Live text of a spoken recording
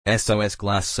SOS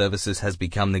Glass Services has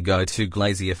become the go-to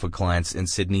glazier for clients in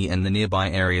Sydney and the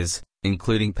nearby areas,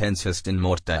 including Penshurst and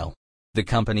Mortdale. The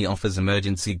company offers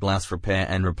emergency glass repair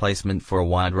and replacement for a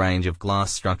wide range of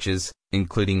glass structures,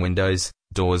 including windows,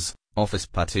 doors, office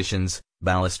partitions,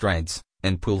 balustrades,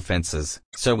 and pool fences.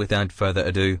 So without further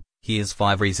ado, here's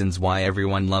 5 reasons why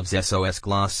everyone loves SOS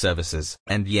Glass Services.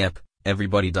 And yep,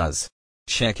 everybody does.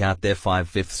 Check out their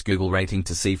 5/5 Google rating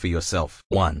to see for yourself.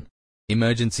 1.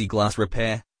 Emergency glass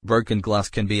repair. Broken glass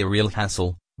can be a real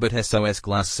hassle, but SOS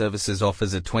Glass Services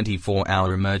offers a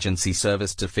 24-hour emergency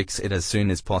service to fix it as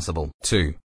soon as possible.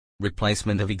 2.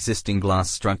 Replacement of existing glass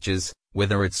structures,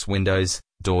 whether it's windows,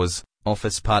 doors,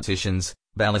 office partitions,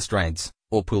 balustrades,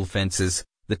 or pool fences,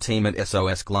 the team at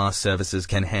SOS Glass Services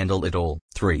can handle it all.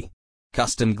 3.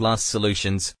 Custom glass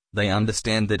solutions. They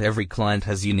understand that every client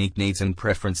has unique needs and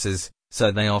preferences,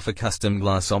 so they offer custom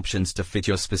glass options to fit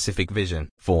your specific vision.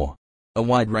 4. A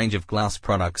wide range of glass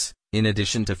products. In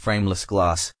addition to frameless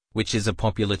glass, which is a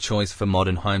popular choice for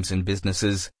modern homes and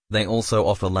businesses, they also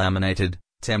offer laminated,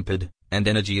 tempered, and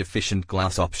energy-efficient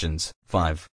glass options.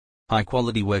 5.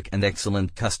 High-quality work and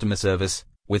excellent customer service.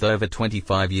 With over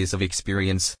 25 years of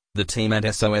experience, the team at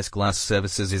SOS Glass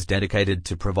Services is dedicated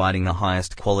to providing the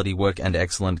highest quality work and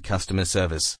excellent customer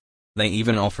service. They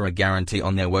even offer a guarantee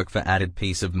on their work for added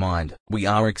peace of mind. We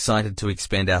are excited to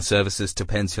expand our services to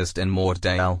Penshurst and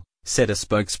Mortdale, said a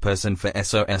spokesperson for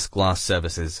SOS Glass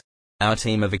Services. Our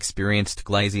team of experienced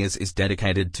glaziers is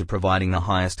dedicated to providing the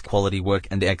highest quality work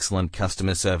and excellent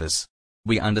customer service.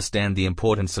 We understand the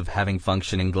importance of having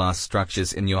functioning glass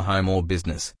structures in your home or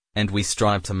business, and we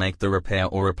strive to make the repair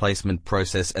or replacement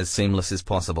process as seamless as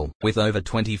possible. With over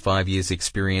 25 years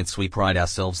experience, we pride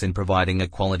ourselves in providing a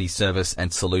quality service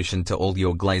and solution to all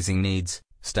your glazing needs,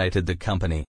 stated the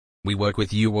company. We work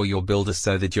with you or your builder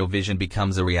so that your vision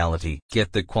becomes a reality.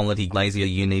 Get the quality glazier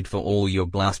you need for all your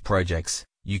glass projects.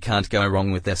 You can't go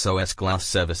wrong with SOS Glass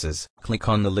Services. Click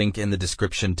on the link in the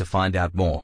description to find out more.